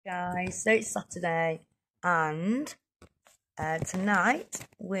Guys, so it's Saturday and tonight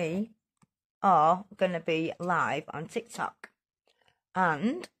we are going to be live on TikTok.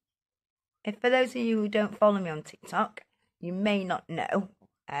 And if for those of you who don't follow me on TikTok, you may not know,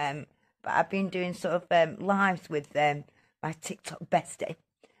 but I've been doing sort of lives with my TikTok bestie,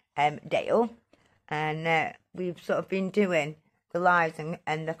 Dale, and we've sort of been doing the lives and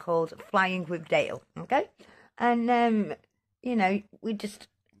they're called Flying with Dale, okay? And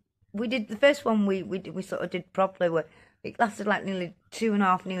we did the first one we sort of did properly. It lasted like nearly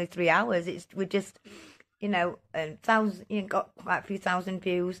 2.5, nearly 3 hours. We just got quite a few thousand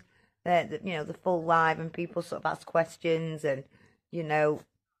views. The full live and people sort of asked questions and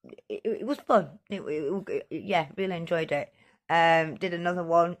it was fun. Yeah, really enjoyed it. Did another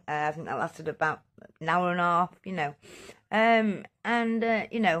one. I think that lasted about an hour and a half.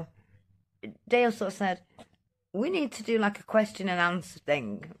 Dale sort of said, we need to do like a question and answer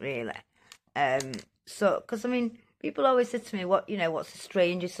thing, really. Because I mean, people always say to me, what's the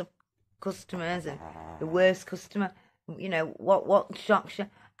strangest of customers and the worst customer? What shocks you?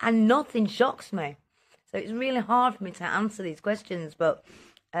 And nothing shocks me. So it's really hard for me to answer these questions. But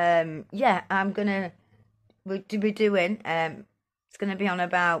we'll be doing. It's gonna be on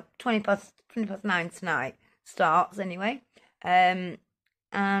about 9 tonight. Starts anyway. And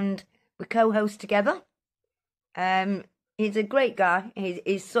we co-host together. He's a great guy.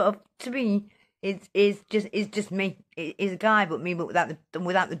 He's sort of, to me, is just me. He's a guy, but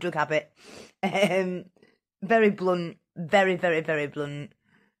without the drug habit. Very blunt, very, very, very blunt.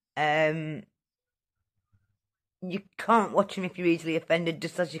 You can't watch him if you're easily offended,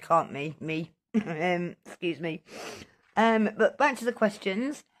 just as you can't me. Excuse me. But back to the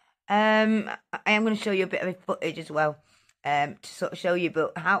questions. I am going to show you a bit of footage as well, to sort of show you,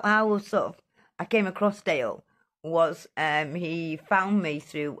 but how sort of I came across Dale was he found me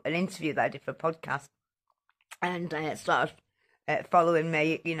through an interview that I did for a podcast and started following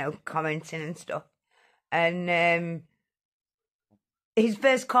me, commenting and stuff. And his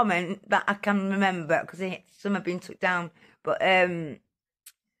first comment that I can remember, because some have been took down, but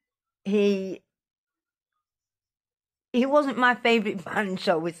he wasn't my favourite band,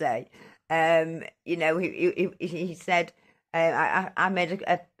 shall we say. He said, I made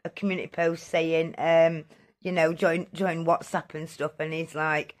a community post saying, join WhatsApp and stuff, and he's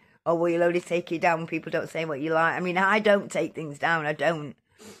like, oh, well, you'll only take it down when people don't say what you like. I mean, I don't take things down, I don't.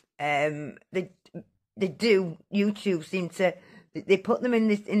 They do. YouTube seem to, they put them in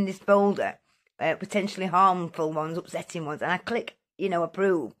this folder, potentially harmful ones, upsetting ones, and I click,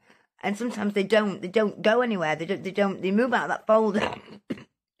 approve, and sometimes they don't go anywhere. They move out of that folder,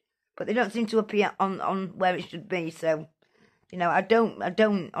 but they don't seem to appear on where it should be. So, I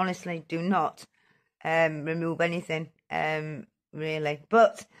don't honestly do not remove anything, really.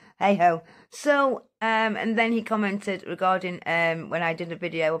 But hey ho. So, and then he commented regarding when I did a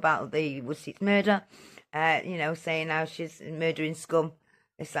video about the Woodseats murder, saying how she's murdering scum,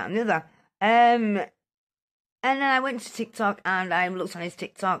 this, that, and the other. And then I went to TikTok and I looked on his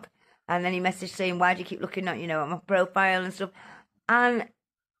TikTok, and then he messaged saying, why do you keep looking at, at my profile and stuff? And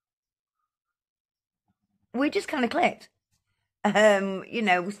we just kind of clicked.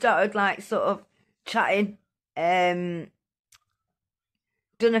 We started like sort of chatting, done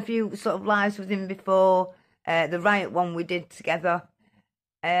a few sort of lives with him before, the Riot one we did together,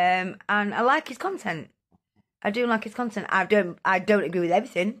 and I like his content. I do like his content. I don't agree with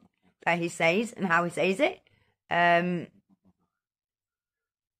everything that he says and how he says it,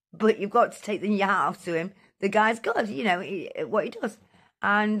 but you've got to take the hat off to him. The guy's good, what he does,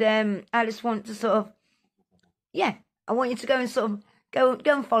 and I just want to sort of, I want you to go and sort of go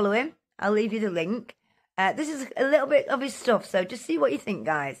and follow him. I'll leave you the link. This is a little bit of his stuff, so just see what you think,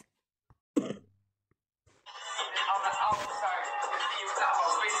 guys.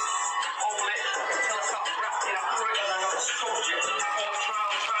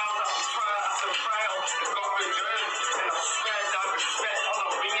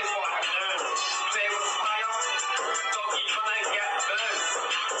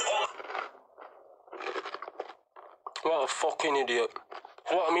 What a fucking idiot.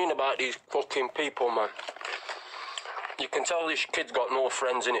 What I mean about these fucking people, man. You can tell this kid's got no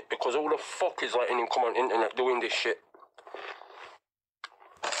friends in it, because who the fuck is letting him come on the internet doing this shit?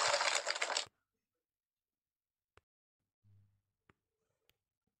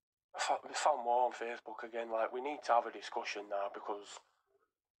 We found more on Facebook again. Like, we need to have a discussion now, because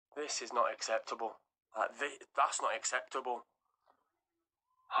this is not acceptable. That's not acceptable.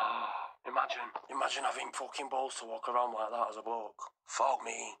 Imagine having fucking balls to walk around like that as a bloke. Fuck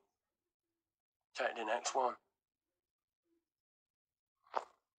me. Check the next one.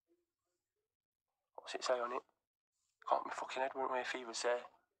 What's it say on it? Can't my fucking head wouldn't if he was there.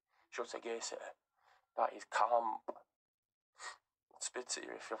 Should say gay city. That is camp. Spit at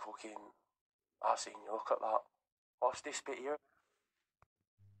you if you're fucking... I seen you look at that. What's this bit here?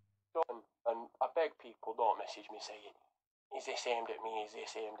 And I beg people, don't message me saying, is this aimed at me, is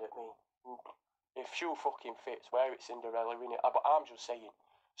this aimed at me? If shoe fucking fits, wear it Cinderella, innit? But I'm just saying,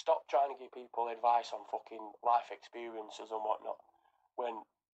 stop trying to give people advice on fucking life experiences and whatnot, when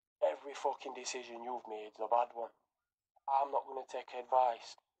every fucking decision you've made is a bad one. I'm not going to take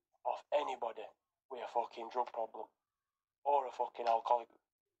advice off anybody with a fucking drug problem or a fucking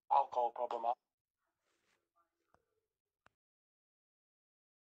alcohol problem.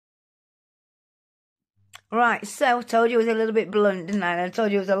 Right, so I told you it was a little bit blunt, didn't I? I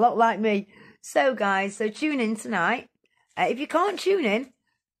told you it was a lot like me. So, guys, tune in tonight. If you can't tune in,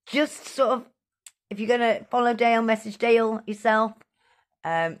 just sort of, if you're going to follow Dale, message Dale yourself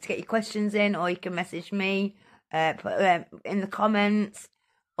to get your questions in, or you can message me put in the comments,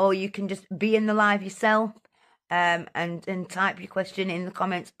 or you can just be in the live yourself and type your question in the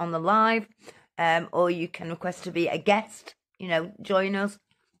comments on the live, or you can request to be a guest, join us.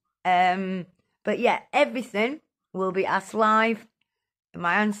 But yeah, everything will be asked live.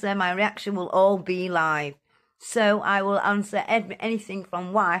 My answer, my reaction will all be live. So I will answer anything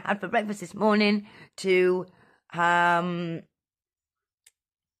from what I had for breakfast this morning to how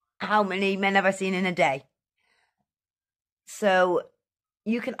many men have I seen in a day. So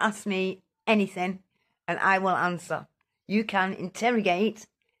you can ask me anything and I will answer. You can interrogate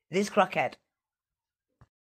this crackhead.